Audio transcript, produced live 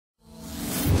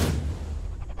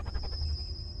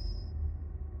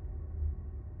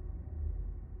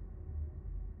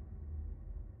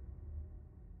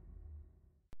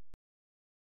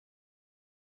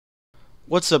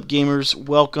What's up, gamers?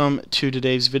 Welcome to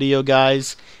today's video,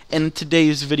 guys. And in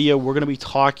today's video we're going to be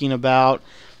talking about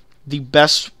the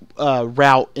best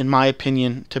route, in my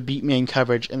opinion, to beat man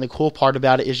coverage. And the cool part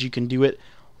about it is you can do it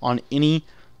on any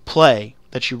play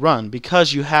that you run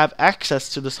because you have access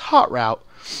to this hot route,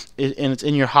 and it's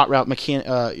in your hot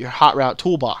route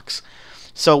toolbox.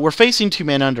 So we're facing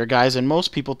two-man under, guys, and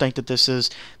most people think that this is,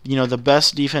 the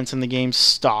best defense in the game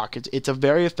stock. It's a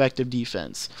very effective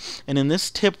defense. And in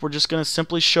this tip, we're just going to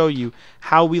simply show you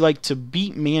how we like to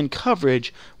beat man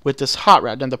coverage with this hot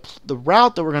route. And the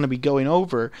route that we're going to be going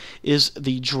over is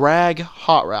the drag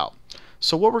hot route.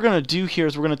 So what we're going to do here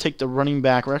is we're going to take the running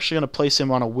back. We're actually going to place him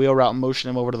on a wheel route and motion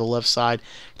him over to the left side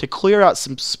to clear out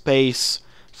some space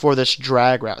for this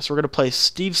drag route. So we're going to place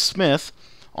Steve Smith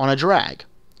on a drag.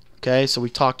 Okay, so we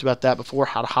talked about that before,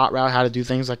 how to hot route, how to do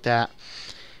things like that.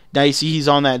 Now you see he's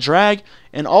on that drag,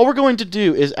 and all we're going to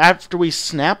do is after we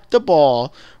snap the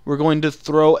ball, we're going to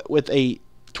throw it with a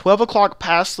 12 o'clock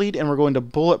pass lead, and we're going to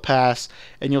bullet pass,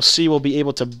 and you'll see we'll be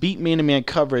able to beat man-to-man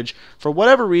coverage. For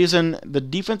whatever reason, the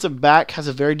defensive back has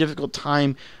a very difficult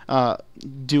time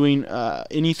doing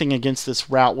anything against this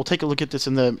route. We'll take a look at this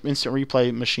in the instant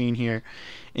replay machine here,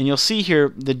 and you'll see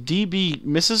here the DB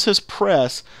misses his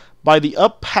press. By the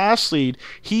up pass lead,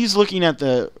 he's looking at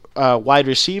the wide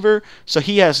receiver, so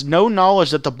he has no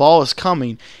knowledge that the ball is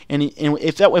coming. And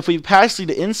if we pass lead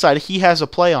to inside, he has a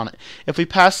play on it. If we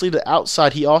pass lead to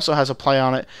outside, he also has a play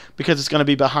on it because it's going to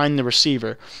be behind the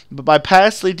receiver. But by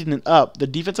pass leading it up, the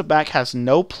defensive back has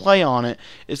no play on it.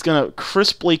 It's going to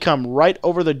crisply come right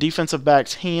over the defensive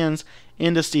back's hands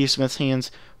into Steve Smith's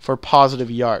hands for positive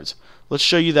yards. Let's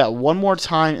show you that one more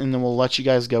time, and then we'll let you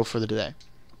guys go for the day.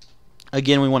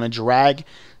 Again, we want to drag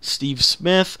Steve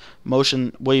Smith,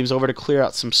 motion Williams over to clear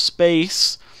out some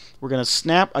space. We're going to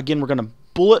snap. Again, we're going to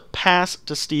bullet pass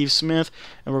to Steve Smith,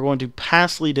 and we're going to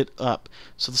pass lead it up.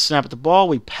 So the snap at the ball,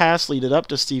 we pass lead it up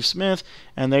to Steve Smith,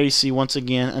 and there you see once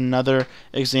again another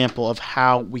example of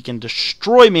how we can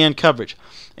destroy man coverage.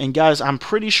 And guys, I'm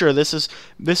pretty sure this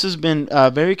has been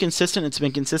very consistent. It's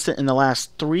been consistent in the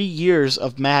last 3 years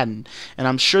of Madden, and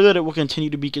I'm sure that it will continue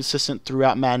to be consistent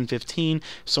throughout Madden 15.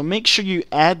 So make sure you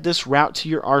add this route to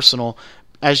your arsenal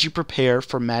as you prepare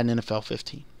for Madden NFL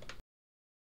 15.